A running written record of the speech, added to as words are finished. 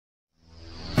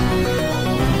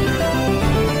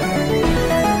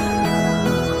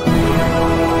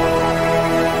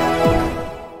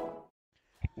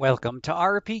Welcome to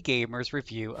RPGamer's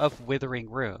review of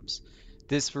Withering Rooms.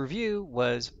 This review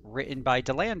was written by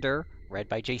Delander, read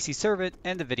by JC Servant,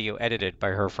 and the video edited by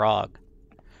Her Frog.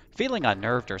 Feeling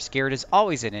unnerved or scared is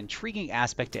always an intriguing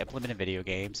aspect to implement in video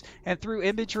games, and through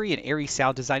imagery and eerie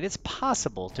sound design, it's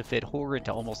possible to fit horror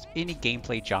into almost any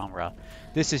gameplay genre.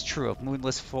 This is true of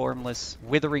moonless, formless,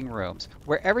 withering rooms,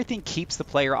 where everything keeps the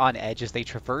player on edge as they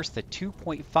traverse the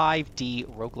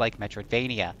 2.5D roguelike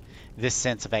Metroidvania. This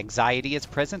sense of anxiety is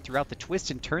present throughout the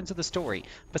twists and turns of the story,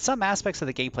 but some aspects of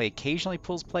the gameplay occasionally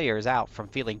pulls players out from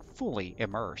feeling fully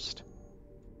immersed.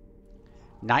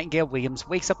 Nightingale Williams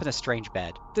wakes up in a strange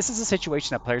bed. This is a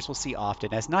situation that players will see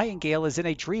often, as Nightingale is in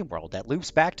a dream world that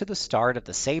loops back to the start of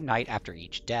the same night after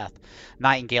each death.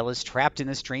 Nightingale is trapped in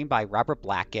this dream by Robert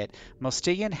Blackett,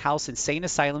 Mostyllian House Insane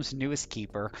Asylum's newest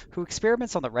keeper, who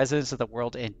experiments on the residents of the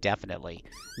world indefinitely.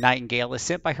 Nightingale is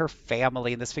sent by her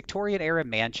family in this Victorian-era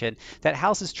mansion that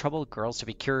houses troubled girls to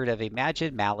be cured of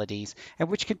imagined maladies, and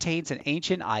which contains an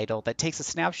ancient idol that takes a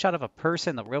snapshot of a person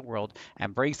in the real world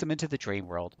and brings them into the dream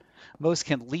world. Most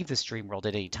can leave this dream world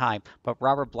at any time, but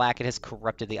Robert Blackett has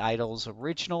corrupted the idol's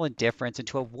original indifference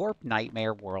into a warped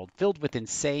nightmare world filled with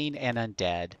insane and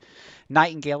undead.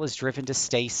 Nightingale is driven to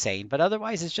stay sane, but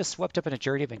otherwise is just swept up in a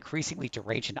journey of increasingly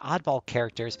deranged and oddball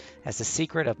characters as the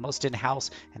secret of Mostyn House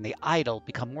and the idol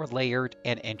become more layered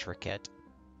and intricate.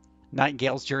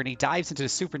 Nightingale's journey dives into the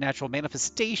supernatural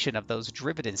manifestation of those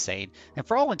driven insane, and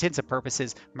for all intents and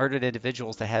purposes, murdered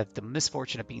individuals that have the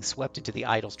misfortune of being swept into the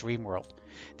idol's dream world.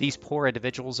 These poor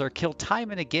individuals are killed time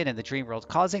and again in the dream world,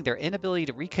 causing their inability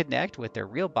to reconnect with their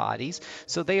real bodies,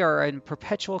 so they are in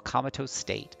perpetual comatose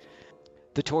state.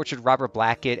 The tortured Robert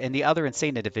Blackett and the other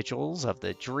insane individuals of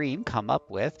the dream come up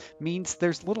with means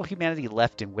there's little humanity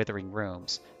left in Withering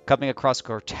Rooms. Coming across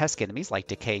grotesque enemies like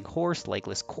decaying horse,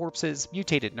 legless corpses,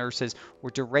 mutated nurses, or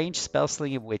deranged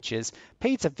spell-slinging witches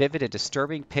paints a vivid and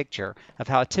disturbing picture of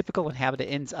how a typical inhabitant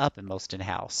ends up in Mostyn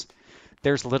House.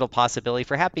 There's little possibility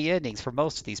for happy endings for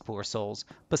most of these poor souls,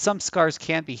 but some scars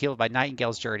can be healed by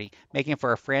Nightingale's journey, making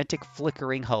for a frantic,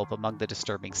 flickering hope among the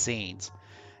disturbing scenes.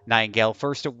 Nightingale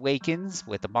first awakens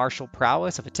with the martial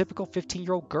prowess of a typical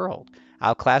 15-year-old girl.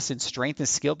 Outclassed in strength and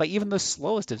skill by even the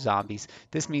slowest of zombies,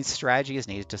 this means strategy is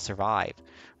needed to survive.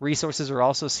 Resources are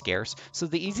also scarce, so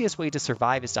the easiest way to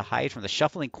survive is to hide from the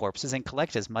shuffling corpses and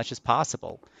collect as much as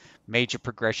possible. Major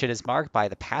progression is marked by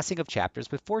the passing of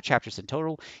chapters, with 4 chapters in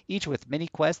total, each with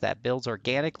mini-quests that builds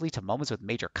organically to moments with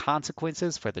major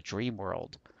consequences for the dream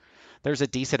world. There's a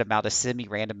decent amount of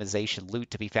semi-randomization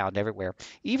loot to be found everywhere.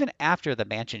 Even after the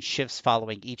mansion shifts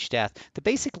following each death, the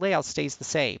basic layout stays the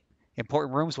same.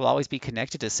 Important rooms will always be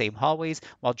connected to the same hallways,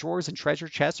 while drawers and treasure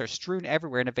chests are strewn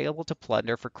everywhere and available to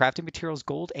plunder for crafting materials,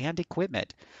 gold, and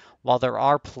equipment. While there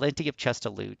are plenty of chests to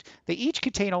loot, they each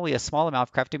contain only a small amount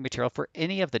of crafting material for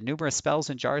any of the numerous spells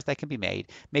and jars that can be made,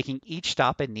 making each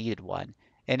stop a needed one.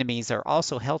 Enemies are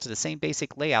also held to the same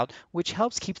basic layout, which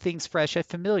helps keep things fresh and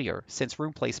familiar since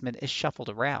room placement is shuffled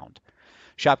around.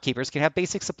 Shopkeepers can have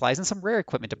basic supplies and some rare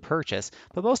equipment to purchase,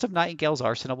 but most of Nightingale's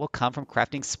arsenal will come from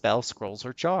crafting spell scrolls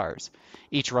or jars.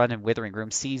 Each run in Withering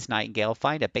Room sees Nightingale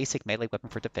find a basic melee weapon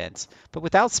for defense, but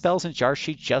without spells and jars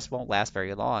she just won't last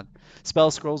very long.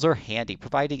 Spell scrolls are handy,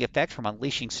 providing effect from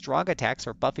unleashing strong attacks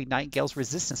or buffing Nightingale's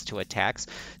resistance to attacks,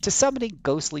 to summoning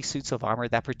ghostly suits of armor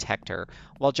that protect her,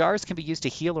 while jars can be used to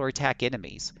heal or attack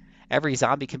enemies. Every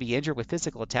zombie can be injured with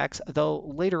physical attacks, though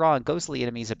later on ghostly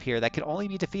enemies appear that can only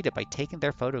be defeated by taking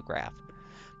their photograph.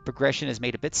 Progression is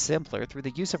made a bit simpler through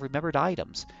the use of remembered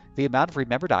items. The amount of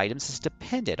remembered items is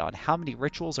dependent on how many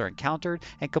rituals are encountered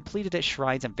and completed at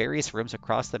shrines in various rooms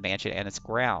across the mansion and its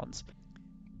grounds.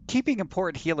 Keeping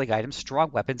important healing items,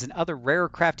 strong weapons, and other rare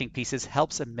crafting pieces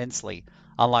helps immensely.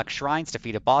 Unlocked shrines,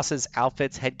 defeated bosses,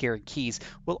 outfits, headgear, and keys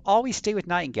will always stay with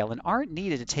Nightingale and aren't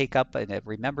needed to take up a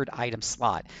remembered item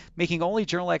slot, making only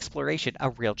journal exploration a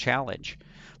real challenge.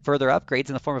 Further upgrades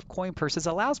in the form of coin purses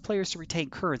allows players to retain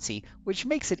currency, which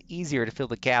makes it easier to fill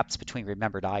the gaps between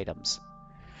remembered items.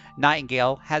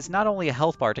 Nightingale has not only a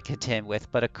health bar to contend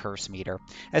with, but a curse meter.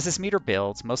 As this meter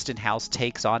builds, Mostyn House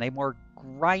takes on a more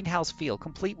grindhouse feel,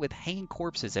 complete with hanging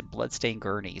corpses and bloodstained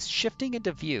gurneys, shifting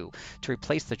into view to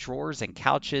replace the drawers and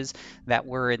couches that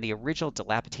were in the original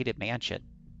dilapidated mansion.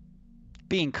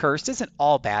 Being cursed isn't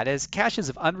all bad, as caches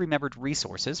of unremembered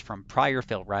resources from prior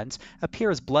fill runs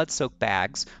appear as blood-soaked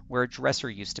bags where a dresser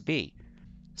used to be.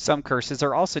 Some curses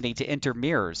are also need to enter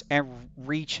mirrors and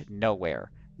reach nowhere.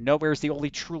 Nowhere is the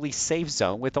only truly safe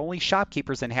zone, with only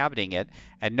shopkeepers inhabiting it,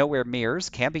 and Nowhere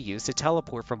mirrors can be used to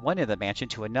teleport from one end of the mansion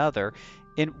to another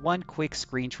in one quick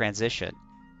screen transition.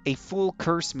 A full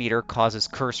curse meter causes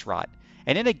curse rot.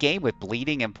 And in a game with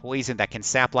bleeding and poison that can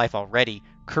sap life already,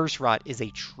 Curse Rot is a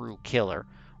true killer.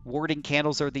 Warding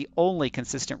candles are the only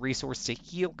consistent resource to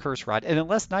heal Curse Rot, and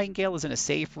unless Nightingale is in a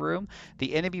safe room,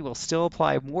 the enemy will still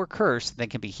apply more curse than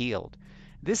can be healed.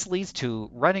 This leads to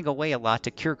running away a lot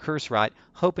to cure Curse Rot,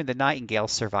 hoping the Nightingale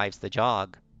survives the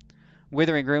jog.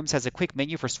 Withering Rooms has a quick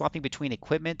menu for swapping between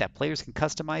equipment that players can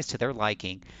customize to their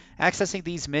liking. Accessing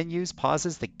these menus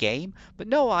pauses the game, but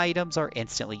no items are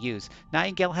instantly used.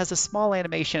 Nightingale has a small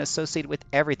animation associated with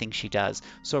everything she does,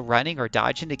 so running or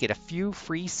dodging to get a few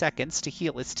free seconds to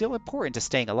heal is still important to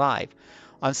staying alive.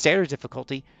 On standard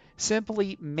difficulty,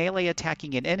 simply melee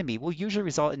attacking an enemy will usually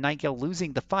result in Nightingale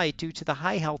losing the fight due to the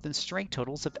high health and strength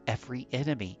totals of every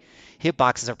enemy.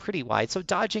 Hitboxes are pretty wide, so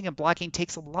dodging and blocking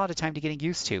takes a lot of time to get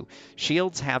used to.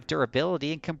 Shields have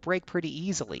durability and can break pretty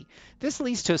easily. This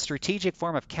leads to a strategic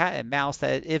form of cat and mouse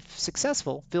that, if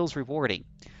successful, feels rewarding.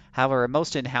 However,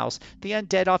 most in-house, the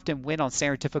undead often win on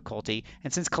standard difficulty,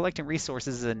 and since collecting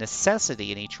resources is a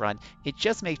necessity in each run, it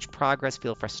just makes progress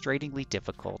feel frustratingly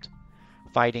difficult.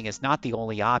 Fighting is not the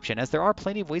only option, as there are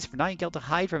plenty of ways for Nightingale to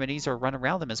hide from enemies or run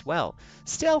around them as well.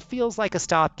 Stealth feels like a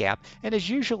stopgap, and is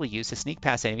usually used to sneak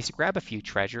past enemies to grab a few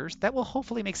treasures that will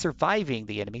hopefully make surviving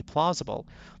the enemy plausible.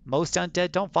 Most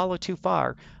undead don't follow too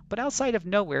far, but outside of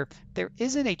nowhere, there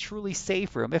isn't a truly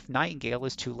safe room if Nightingale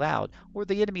is too loud, or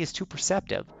the enemy is too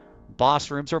perceptive. Boss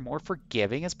rooms are more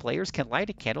forgiving as players can light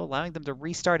a candle, allowing them to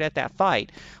restart at that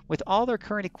fight with all their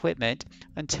current equipment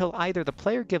until either the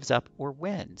player gives up or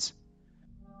wins.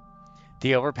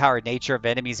 The overpowered nature of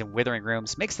enemies in Withering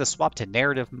Rooms makes the swap to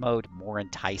narrative mode more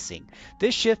enticing.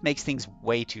 This shift makes things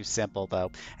way too simple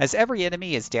though, as every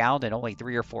enemy is downed in only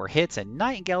 3 or 4 hits and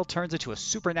Nightingale turns into a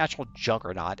supernatural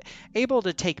juggernaut, able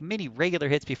to take many regular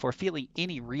hits before feeling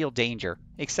any real danger,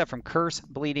 except from curse,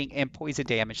 bleeding, and poison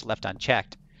damage left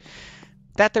unchecked.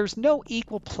 That there's no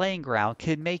equal playing ground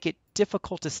can make it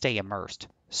difficult to stay immersed.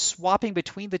 Swapping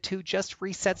between the two just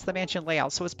resets the mansion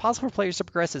layout, so it's possible for players to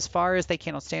progress as far as they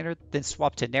can on standard, then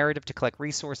swap to narrative to collect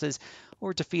resources,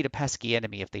 or defeat a pesky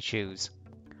enemy if they choose.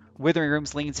 Withering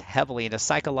Rooms leans heavily into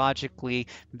psychologically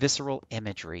visceral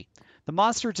imagery. The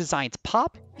monster designs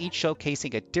pop, each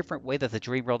showcasing a different way that the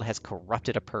dream world has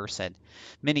corrupted a person.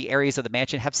 Many areas of the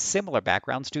mansion have similar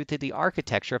backgrounds due to the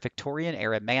architecture of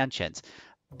Victorian-era mansions,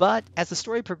 but as the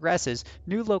story progresses,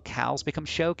 new locales become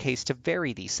showcased to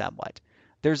vary these somewhat.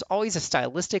 There's always a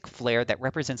stylistic flair that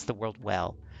represents the world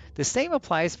well. The same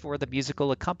applies for the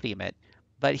musical accompaniment,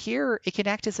 but here it can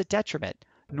act as a detriment.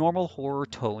 Normal horror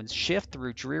tones shift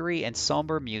through dreary and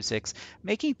somber musics,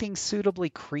 making things suitably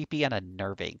creepy and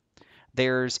unnerving.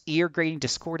 There's ear-grating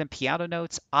discordant piano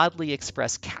notes, oddly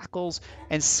expressed cackles,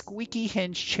 and squeaky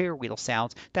hinged chair wheel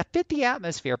sounds that fit the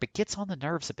atmosphere but gets on the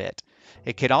nerves a bit.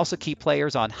 It can also keep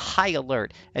players on high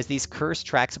alert as these cursed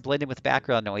tracks blend in with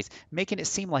background noise, making it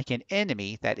seem like an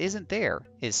enemy that isn't there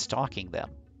is stalking them.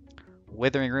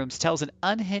 Withering Rooms tells an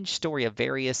unhinged story of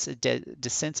various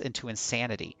descents into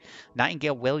insanity.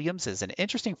 Nightingale Williams is an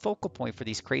interesting focal point for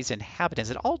these crazed inhabitants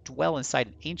that all dwell inside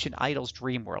an ancient idol's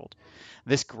dream world.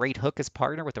 This great hook is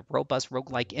partnered with a robust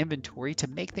roguelike inventory to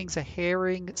make things a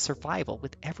harrowing survival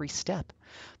with every step.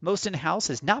 Most in-house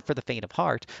is not for the faint of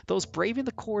heart. Those braving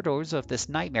the corridors of this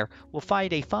nightmare will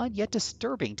find a fun yet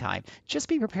disturbing time. Just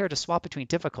be prepared to swap between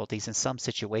difficulties in some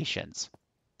situations.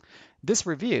 This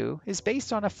review is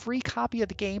based on a free copy of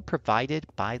the game provided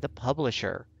by the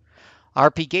publisher.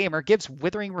 RPGamer gives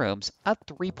Withering Rooms a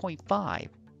 3.5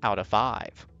 out of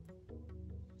 5.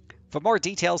 For more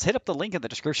details, hit up the link in the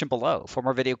description below. For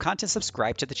more video content,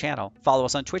 subscribe to the channel. Follow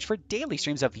us on Twitch for daily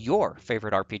streams of your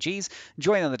favorite RPGs.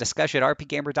 Join in the discussion at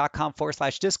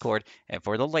rpgamer.com/discord. And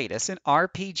for the latest in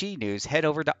RPG news, head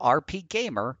over to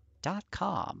rpgamer.com.